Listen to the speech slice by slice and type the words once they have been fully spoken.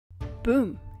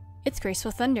Boom! It's Graceful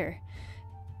Thunder.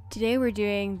 Today we're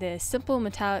doing the simple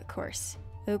metallic course.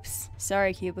 Oops,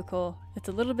 sorry Cubicle, it's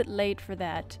a little bit late for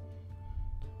that.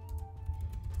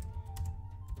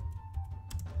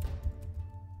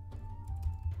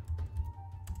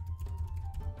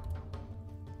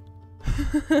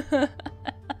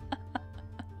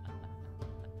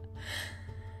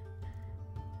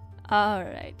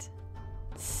 Alright,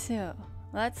 so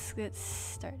let's get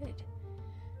started.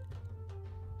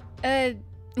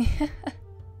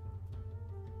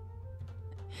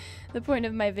 The point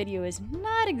of my video is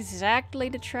not exactly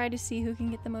to try to see who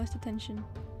can get the most attention.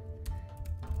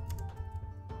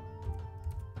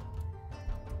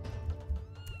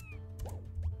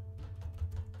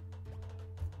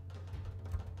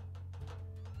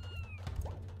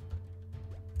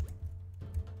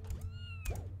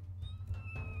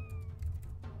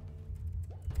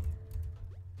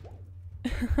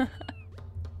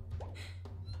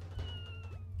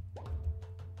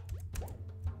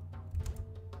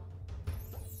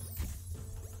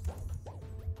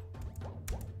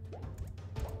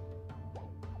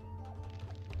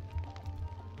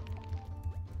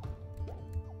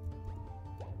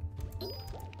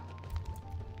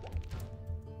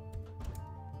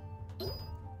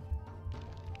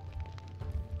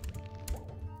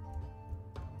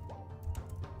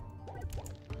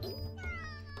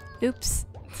 Oops.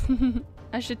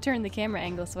 I should turn the camera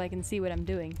angle so I can see what I'm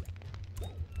doing.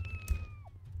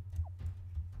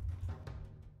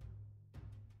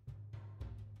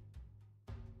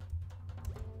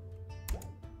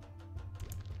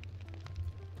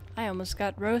 I almost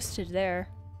got roasted there.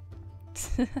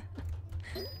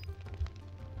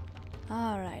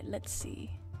 Alright, let's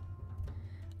see.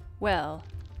 Well,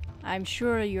 I'm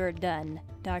sure you're done,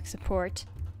 Doc Support.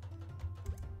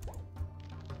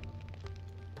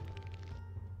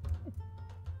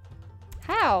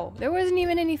 How? There wasn't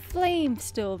even any flame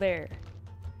still there.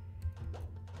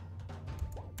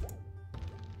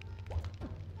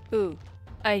 Ooh,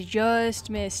 I just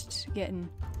missed getting...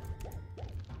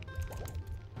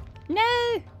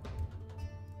 No!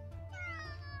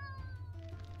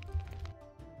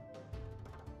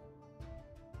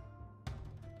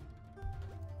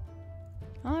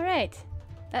 Alright,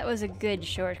 that was a good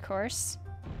short course.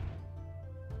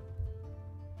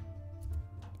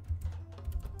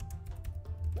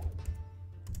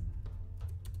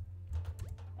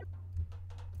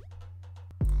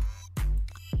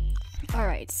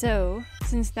 Alright, so,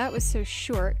 since that was so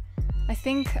short, I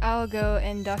think I'll go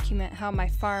and document how my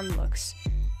farm looks.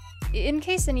 In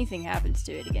case anything happens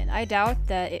to it again. I doubt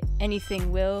that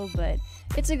anything will, but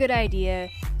it's a good idea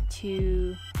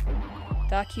to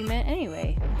document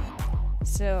anyway.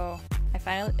 So,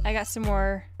 I got some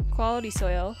more quality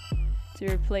soil to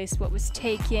replace what was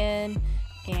taken,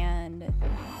 and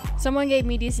someone gave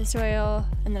me decent soil,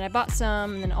 and then I bought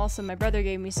some, and then also my brother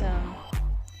gave me some.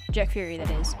 Jack Fury,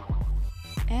 that is.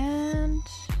 And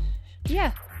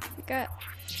yeah, we got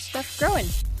stuff growing.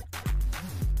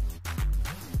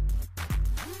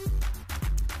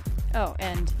 Oh,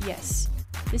 and yes,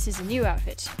 this is a new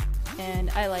outfit, and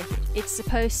I like it. It's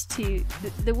supposed to,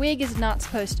 the wig is not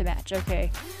supposed to match, okay?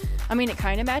 I mean, it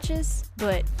kind of matches,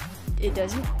 but it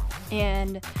doesn't,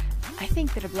 and I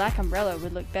think that a black umbrella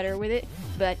would look better with it,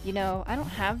 but you know, I don't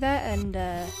have that, and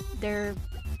they're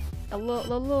a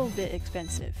little bit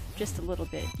expensive. Just a little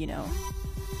bit, you know.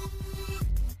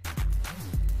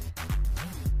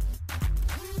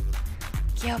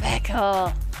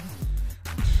 Cubicle!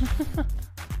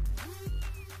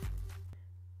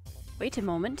 Wait a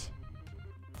moment.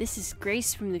 This is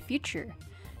Grace from the future,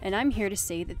 and I'm here to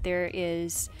say that there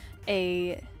is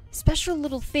a special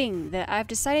little thing that I've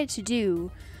decided to do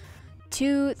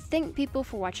to thank people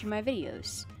for watching my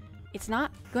videos. It's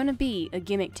not gonna be a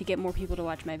gimmick to get more people to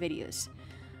watch my videos.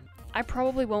 I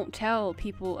probably won't tell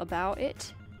people about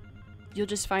it. You'll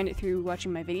just find it through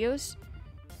watching my videos.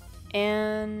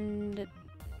 And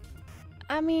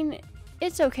I mean,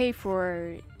 it's okay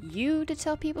for you to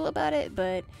tell people about it,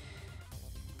 but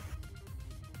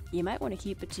you might want to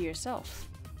keep it to yourself.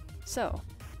 So,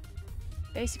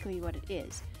 basically what it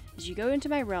is you go into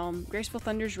my realm, Graceful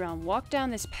Thunder's realm, walk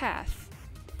down this path,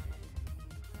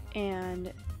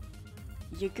 and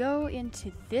you go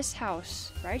into this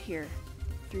house right here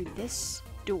through this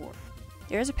door.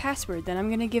 There's a password that I'm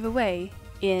going to give away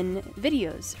in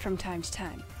videos from time to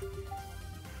time.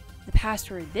 The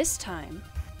password this time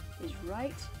is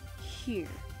right here.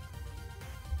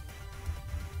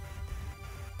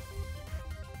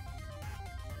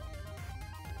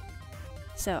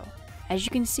 So, as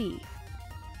you can see,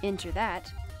 enter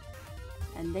that,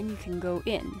 and then you can go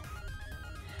in.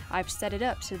 I've set it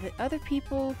up so that other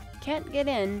people can't get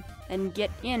in and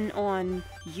get in on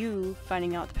you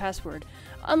finding out the password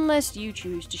unless you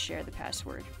choose to share the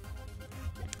password.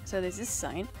 So there's this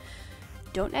sign.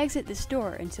 Don't exit this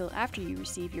door until after you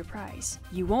receive your prize.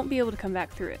 You won't be able to come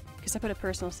back through it, because I put a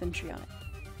personal sentry on it.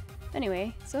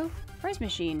 Anyway, so, prize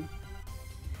machine.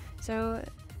 So,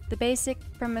 the basic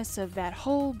premise of that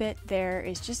whole bit there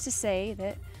is just to say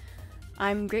that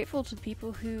I'm grateful to the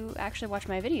people who actually watch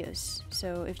my videos.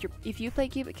 So, if you play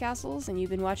Cubic Castles and you've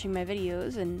been watching my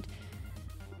videos, and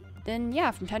then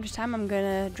yeah, from time to time I'm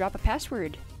gonna drop a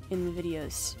password in the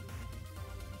videos.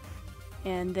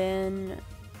 And then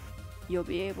you'll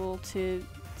be able to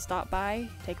stop by,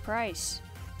 take a prize.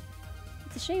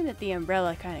 It's a shame that the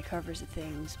umbrella kind of covers the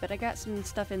things, but I got some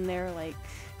stuff in there like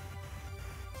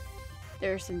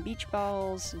there are some beach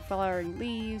balls, some flowering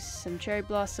leaves, some cherry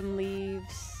blossom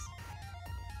leaves,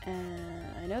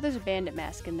 I know there's a bandit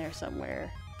mask in there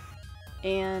somewhere,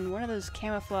 and one of those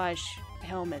camouflage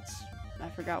helmets. I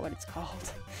forgot what it's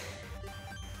called.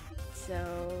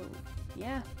 So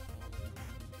yeah.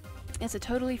 It's a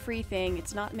totally free thing.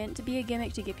 It's not meant to be a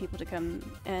gimmick to get people to come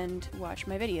and watch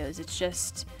my videos. It's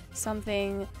just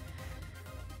something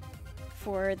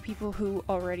for the people who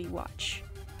already watch.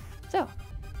 So,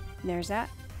 there's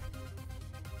that.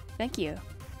 Thank you.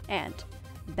 And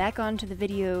back onto the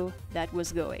video that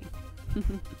was going.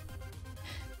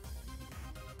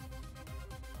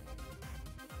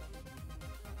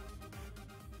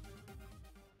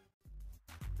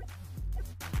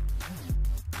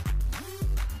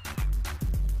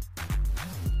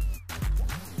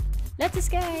 Let's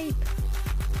escape!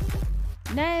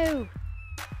 No!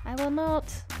 I will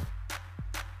not!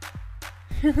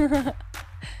 Let's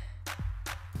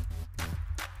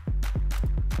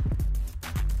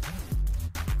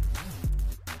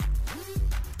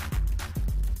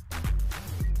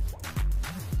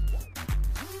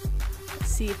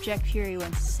see if Jack Fury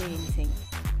wants to say anything.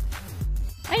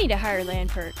 I need a higher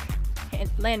land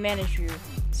manager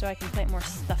so I can plant more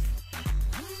stuff.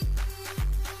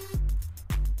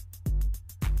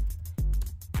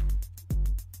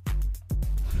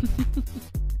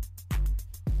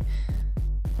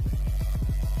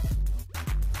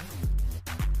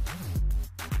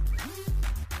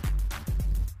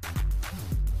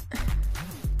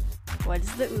 What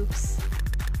is the oops?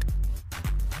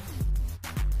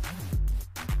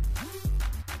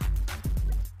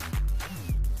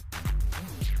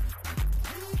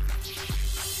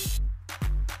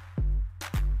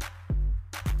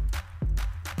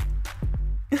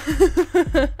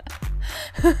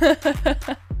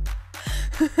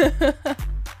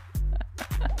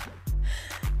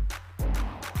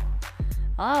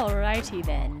 Alrighty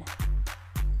then.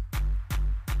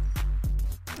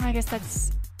 I guess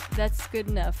that's good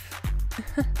enough.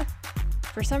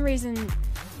 For some reason,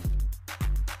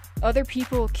 other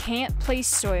people can't place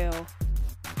soil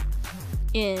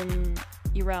in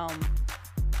your realm,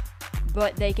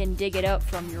 but they can dig it up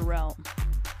from your realm.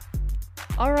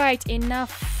 Alright,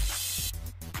 enough.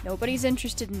 Nobody's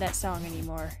interested in that song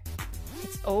anymore.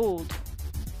 It's old.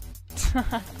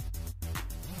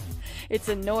 It's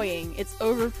annoying, it's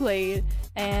overplayed,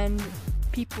 and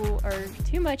people are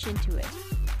too much into it.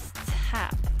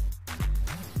 Tap.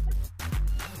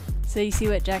 So you see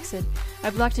what Jack said?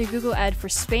 I blocked a Google ad for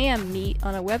spam meat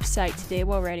on a website today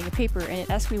while writing a paper, and it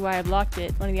asked me why I blocked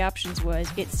it. One of the options was,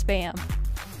 it's spam.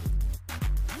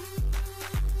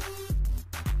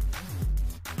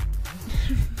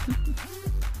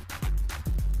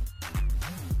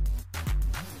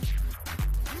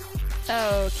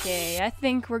 Okay, I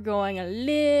think we're going a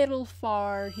little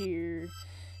far here.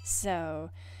 So,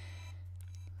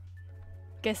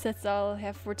 guess that's all I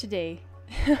have for today.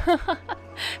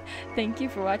 Thank you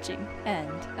for watching, and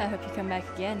I hope you come back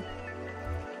again.